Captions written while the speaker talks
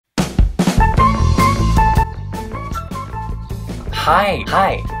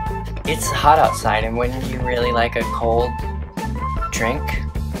Hi. It's hot outside, and wouldn't you really like a cold drink?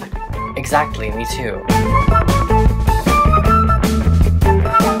 Exactly, me too.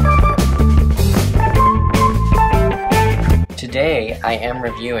 Today, I am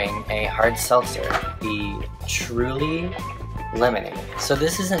reviewing a hard seltzer, the Truly Lemonade. So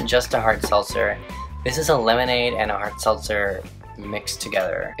this isn't just a hard seltzer. This is a lemonade and a hard seltzer mixed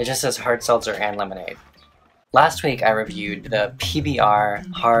together. It just says hard seltzer and lemonade. Last week I reviewed the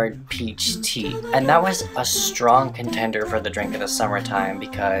PBR Hard Peach Tea, and that was a strong contender for the drink of the summertime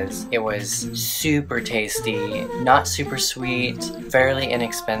because it was super tasty, not super sweet, fairly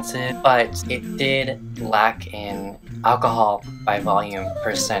inexpensive, but it did lack in alcohol by volume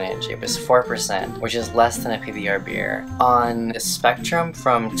percentage. It was 4%, which is less than a PBR beer. On the spectrum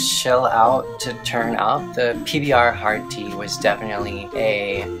from chill out to turn up, the PBR Hard Tea was definitely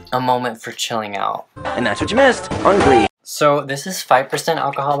a moment for chilling out. And that's what you missed on Glee. So this is 5%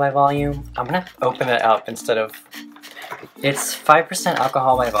 alcohol by volume. I'm gonna open it up instead of... It's 5%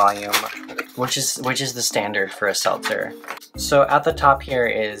 alcohol by volume, which is the standard for a seltzer. So at the top here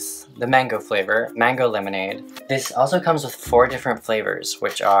is the mango flavor, mango lemonade. This also comes with 4 different flavors,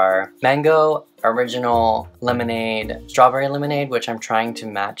 which are mango, original lemonade, strawberry lemonade, which I'm trying to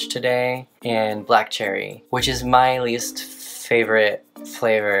match today, and black cherry, which is my least favorite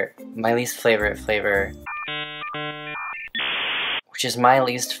flavor. Which is my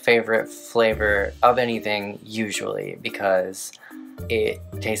least favorite flavor of anything usually because it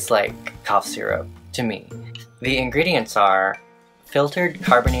tastes like cough syrup to me. The ingredients are filtered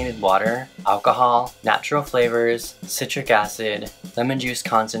carbonated water, alcohol, natural flavors, citric acid, lemon juice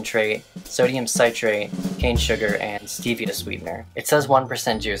concentrate, sodium citrate, cane sugar, and stevia sweetener. It says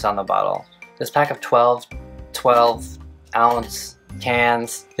 1% juice on the bottle. This pack of 12 ounce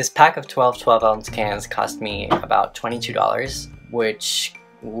cans. This pack of 12 ounce cans cost me about $22, which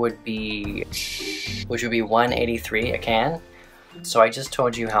would be $1.83 a can. So I just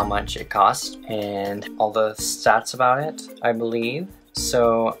told you how much it cost and all the stats about it, I believe.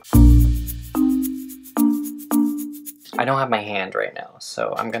 So I don't have my hand right now,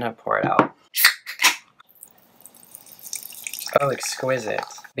 so I'm gonna pour it out. Oh, exquisite.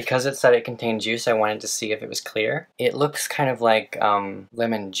 Because it said it contained juice, I wanted to see if it was clear. It looks kind of like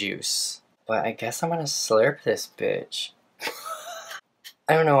lemon juice, but I guess I'm gonna slurp this bitch.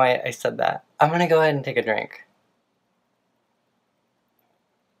 I don't know why I said that. I'm gonna go ahead and take a drink.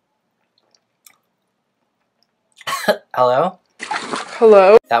 Hello?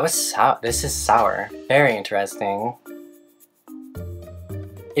 Hello? That was sour. This is sour. Very interesting.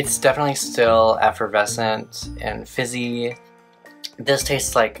 It's definitely still effervescent and fizzy. This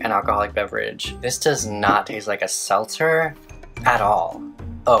tastes like an alcoholic beverage. This does not taste like a seltzer at all.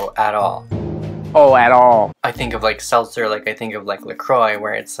 Oh, at all. Oh, at all. I think of like seltzer, like I think of like LaCroix,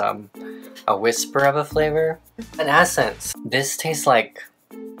 where it's a whisper of a flavor. In essence, this tastes like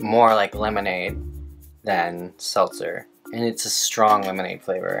more like lemonade than seltzer, and it's a strong lemonade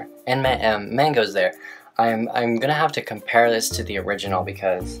flavor. And mango's there. I'm gonna have to compare this to the original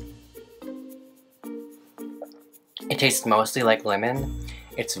because it tastes mostly like lemon.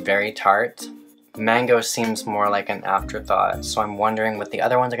 It's very tart. Mango seems more like an afterthought, so I'm wondering what the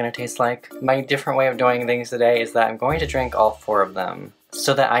other ones are going to taste like. My different way of doing things today is that I'm going to drink all 4 of them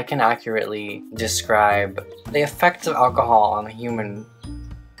so that I can accurately describe the effects of alcohol on the human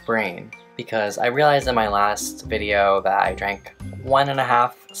brain. Because I realized in my last video that I drank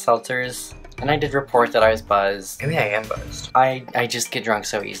 1.5 seltzers, and I did report that I was buzzed. Maybe I am buzzed. I just get drunk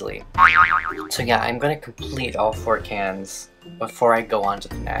so easily. So yeah, I'm going to complete all 4 cans before I go on to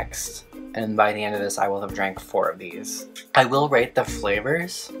the next. And by the end of this, I will have drank 4 of these. I will rate the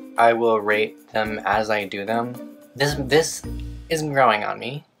flavors. I will rate them as I do them. This isn't growing on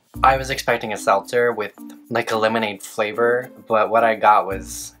me. I was expecting a seltzer with like a lemonade flavor, but what I got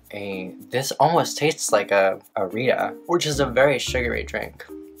was this almost tastes like a Rita, which is a very sugary drink.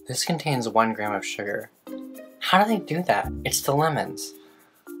 This contains 1 gram of sugar. How do they do that? It's the lemons.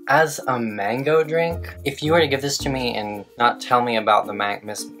 As a mango drink, if you were to give this to me and not tell me about the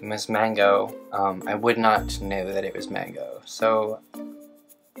Miss Mango, I would not know that it was mango. So,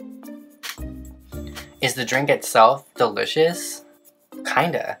 is the drink itself delicious?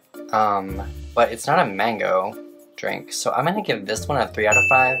 Kinda. But it's not a mango drink. So I'm gonna give this one a 3 out of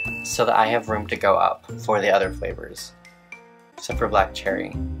 5 so that I have room to go up for the other flavors. Except for black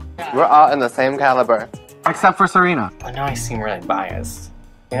cherry. We're all in the same caliber. Except for Serena. I know I seem really biased.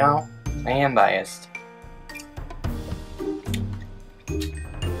 You know, I am biased.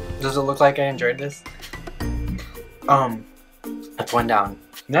 Does it look like I enjoyed this? That's 1 down.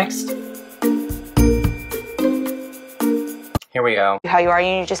 Next. Here we go. How you are,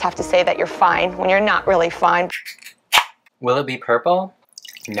 you just have to say that you're fine when you're not really fine. Will it be purple?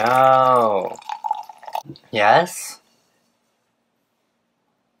 No. Yes?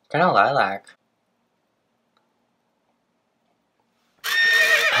 Kind of lilac.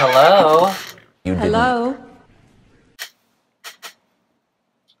 Hello? Hello?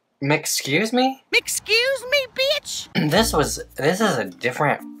 Excuse me? Excuse me, bitch! This is a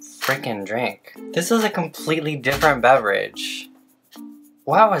different freaking drink. This is a completely different beverage.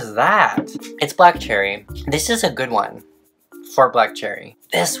 What was that? It's black cherry. This is a good one for black cherry.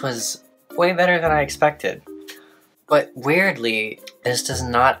 This was way better than I expected. But weirdly, this does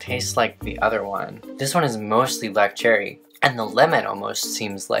not taste like the other one. This one is mostly black cherry. And the lemon almost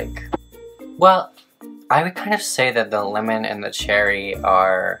seems like... Well, I would kind of say that the lemon and the cherry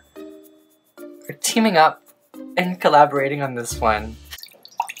are teaming up and collaborating on this one.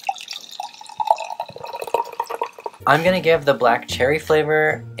 I'm gonna give the black cherry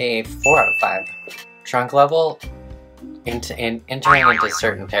flavor a 4 out of 5. Drunk level, entering into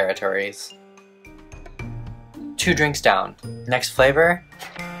certain territories. 2 drinks down. Next flavor.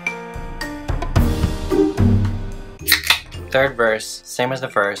 Third verse, same as the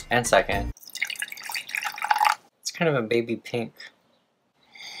first and second. It's kind of a baby pink.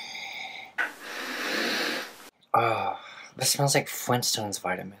 Oh, this smells like Flintstones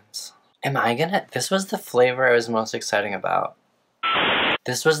vitamins. This was the flavor I was most excited about.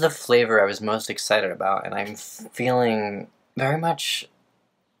 This was the flavor I was most excited about, and I'm feeling very much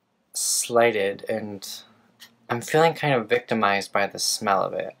slighted, and I'm feeling kind of victimized by the smell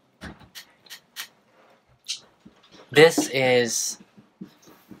of it. This is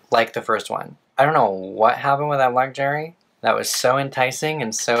like the first one. I don't know what happened with that black cherry. That was so enticing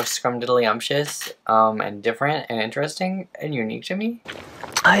and so scrumdiddlyumptious, and different and interesting and unique to me.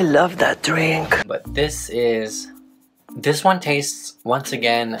 I love that drink. But this one tastes once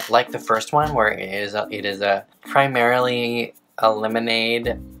again like the first one, where it is a primarily a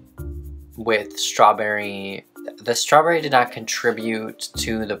lemonade with strawberry. The strawberry did not contribute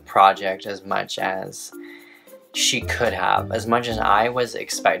to the project as much as she could have, as much as I was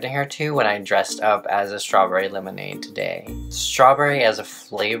expecting her to when I dressed up as a strawberry lemonade today. Strawberry as a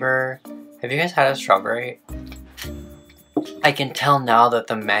flavor. Have you guys had a strawberry? I can tell now that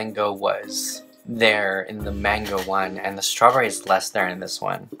the mango was there in the mango one, and the strawberry is less there in this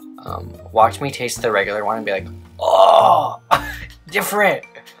one. Watch me taste the regular one and be like, oh, different.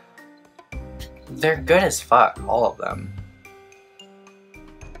 They're good as fuck, all of them.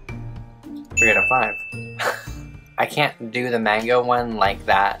 3 out of 5. I can't do the mango one like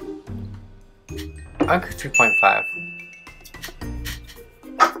that. I'll go 3.5.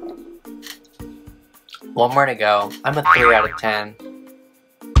 One more to go. I'm a 3 out of 10.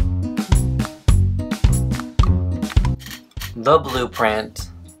 The Blueprint.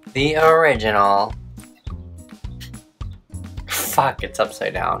 The original. Fuck, it's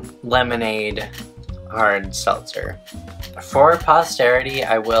upside down. Lemonade hard seltzer. For posterity,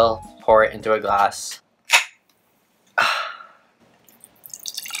 I will pour it into a glass.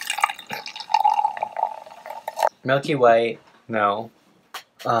 Milky white, no.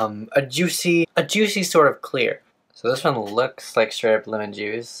 A juicy sort of clear. So this one looks like straight up lemon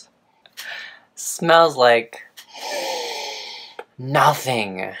juice. Smells like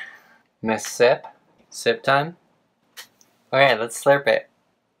nothing. Miss sip? Sip time? Okay, let's slurp it.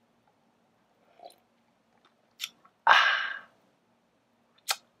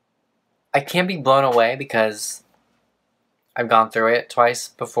 I can't be blown away because I've gone through it twice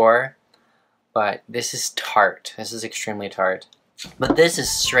before. But this is tart. This is extremely tart. But this is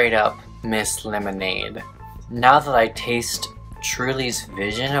straight up Miss Lemonade. Now that I taste Truly's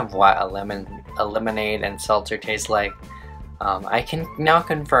vision of what a lemonade and seltzer tastes like, I can now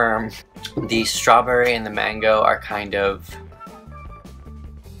confirm the strawberry and the mango are kind of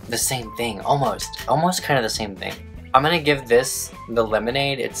the same thing. Almost kind of the same thing. I'm gonna give this, the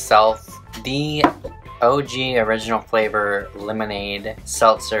lemonade itself, the OG original flavor lemonade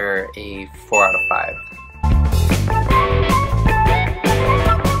seltzer, a 4 out of 5.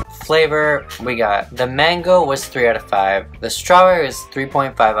 Flavor, we got the mango was 3 out of 5, the strawberry is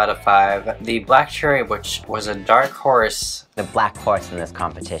 3.5 out of 5, the black cherry, which was a dark horse, the black horse in this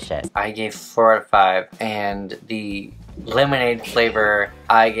competition, I gave 4 out of 5, and the lemonade flavor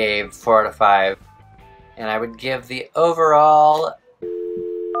I gave 4 out of 5, and I would give the overall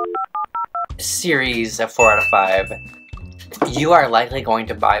series a 4 out of 5. You are likely going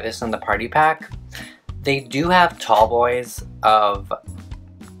to buy this in the party pack. They do have tall boys of,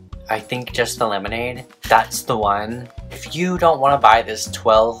 I think, just the lemonade. That's the one. If you don't want to buy this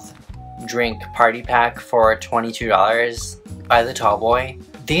 12 drink party pack for $22 by the Tallboy.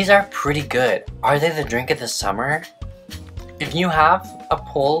 These are pretty good. Are they the drink of the summer? If you have a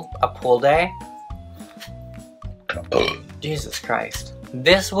pool day, Jesus Christ.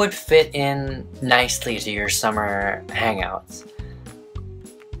 This would fit in nicely to your summer hangouts.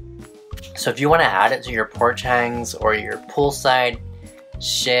 So if you want to add it to your porch hangs or your poolside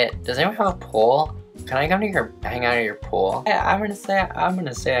shit, does anyone have a pool? Can I come to your hang out at your pool? Yeah, I'm gonna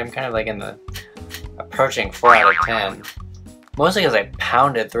say I'm kind of like in the approaching 4 out of 10. Mostly because I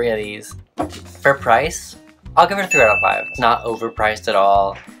pounded 3 of these. For price, I'll give it a 3 out of 5. It's not overpriced at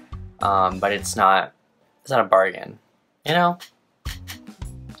all, but it's not a bargain, you know?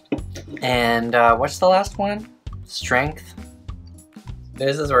 And what's the last one? Strength.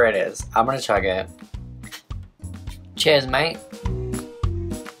 This is where it is. I'm gonna chug it. Cheers, mate.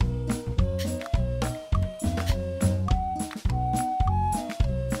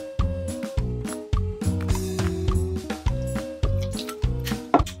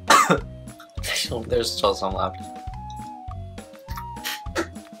 There's still some left.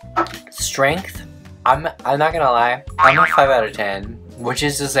 Strength. I'm not gonna lie. I'm a 5 out of 10. Which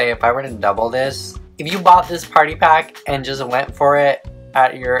is to say, if I were to double this, if you bought this party pack and just went for it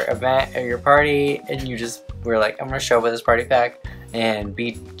at your event or your party, and you just were like, I'm gonna show up with this party pack and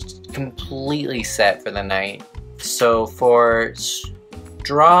be completely set for the night. So for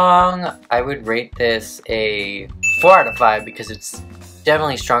strong, I would rate this a 4 out of 5 because it's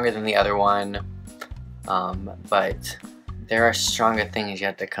definitely stronger than the other one. But there are stronger things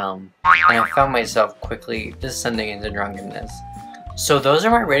yet to come. And I found myself quickly descending into drunkenness. So those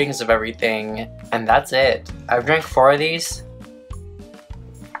are my ratings of everything, and that's it. I've drank 4 of these.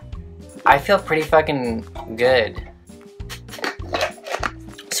 I feel pretty fucking good.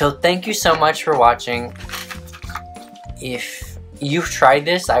 So thank you so much for watching. If you've tried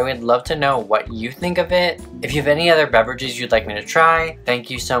this, I would love to know what you think of it. If you have any other beverages you'd like me to try, thank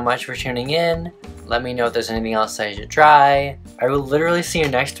you so much for tuning in. Let me know if there's anything else I should try. I will literally see you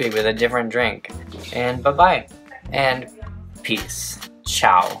next week with a different drink. And bye-bye. And peace.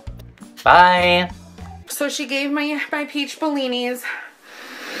 Ciao. Bye. So she gave me my peach bellinis.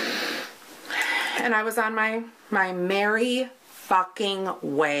 And I was on my merry fucking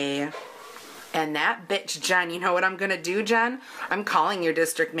way. And that bitch Jen, you know what I'm gonna do, Jen? I'm calling your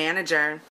district manager.